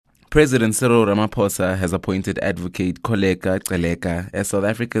President Cyril Ramaphosa has appointed advocate Kholeka Gcaleka as South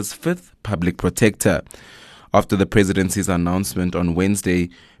Africa's fifth public protector. After the presidency's announcement on Wednesday,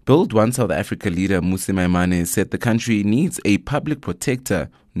 Build One South Africa leader Mmusi Maimane said the country needs a public protector,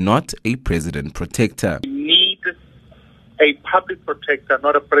 not a president protector. We need a public protector,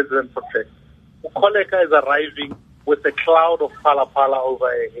 not a president protector. Kholeka is arriving with a cloud of pala over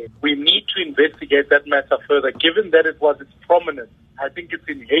her head. We need to investigate that matter further, given that it was its prominence. I think it's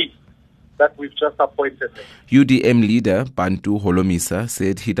in haste that we've just appointed him. UDM leader Bantu Holomisa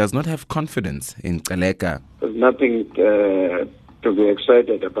said he does not have confidence in Gcaleka. There's nothing to be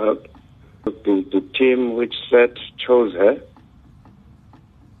excited about. The team which chose her.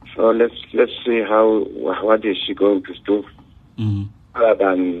 So let's see what is she going to do. Other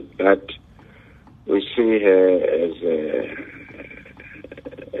than that, we see her as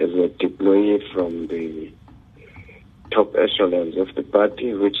a deployee from the top echelons of the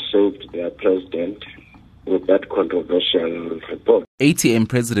party, which saved their president with that controversial report. ATM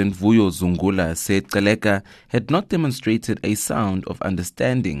President Vuyo Zungula said Gcaleka had not demonstrated a sound of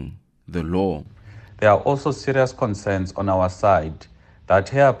understanding the law. There are also serious concerns on our side that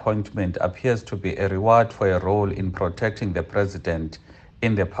her appointment appears to be a reward for a role in protecting the president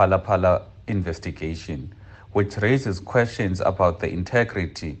in the Phala investigation, which raises questions about the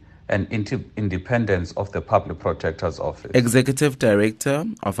integrity and independence of the Public Protector's Office. Executive Director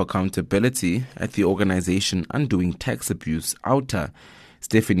of Accountability at the organization Undoing Tax Abuse, OUTA,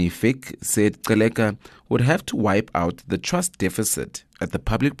 Stephanie Fick, said Gcaleka would have to wipe out the trust deficit at the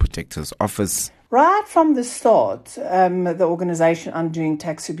Public Protector's Office. Right from the start, the organization Undoing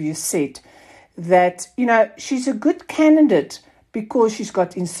Tax Abuse said that, she's a good candidate because she's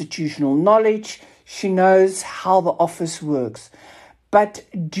got institutional knowledge, she knows how the office works. But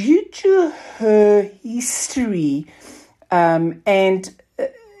due to her history, will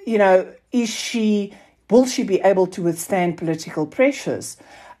she be able to withstand political pressures?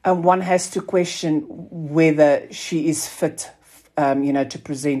 One has to question whether she is fit, to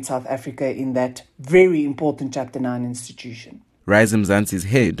present South Africa in that very important Chapter 9 institution. Rise Mzansi's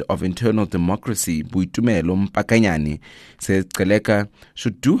head of internal democracy, Boitumelo Mpakanyane, says Gcaleka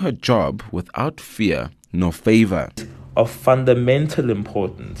should do her job without fear nor favor. Of fundamental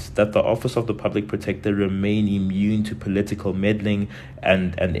importance that the Office of the Public Protector remain immune to political meddling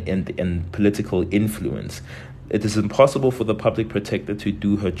and political influence. It is impossible for the Public Protector to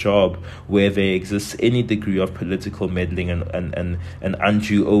do her job where there exists any degree of political meddling and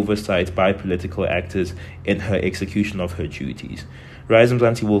undue oversight by political actors in her execution of her duties. Rise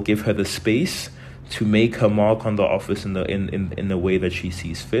Mzansi will give her the space to make her mark on the office in the way that she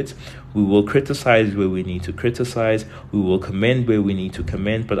sees fit. We will criticize where we need to criticize. We will commend where we need to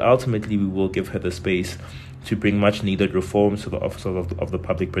commend. But ultimately, we will give her the space to bring much-needed reforms to the Office of the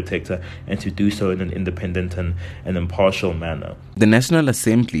Public Protector and to do so in an independent and impartial manner. The National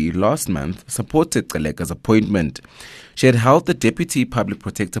Assembly last month supported Gcaleka's appointment. She had held the Deputy Public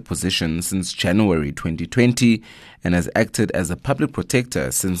Protector position since January 2020 and has acted as a Public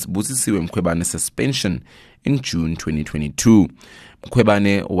Protector since Busisiwe Mkhwebane's suspension in June 2022.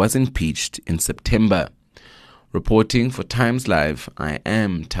 Mkhwebane was impeached in September. Reporting for Times Live, I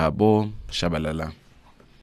am Thabo Shabalala.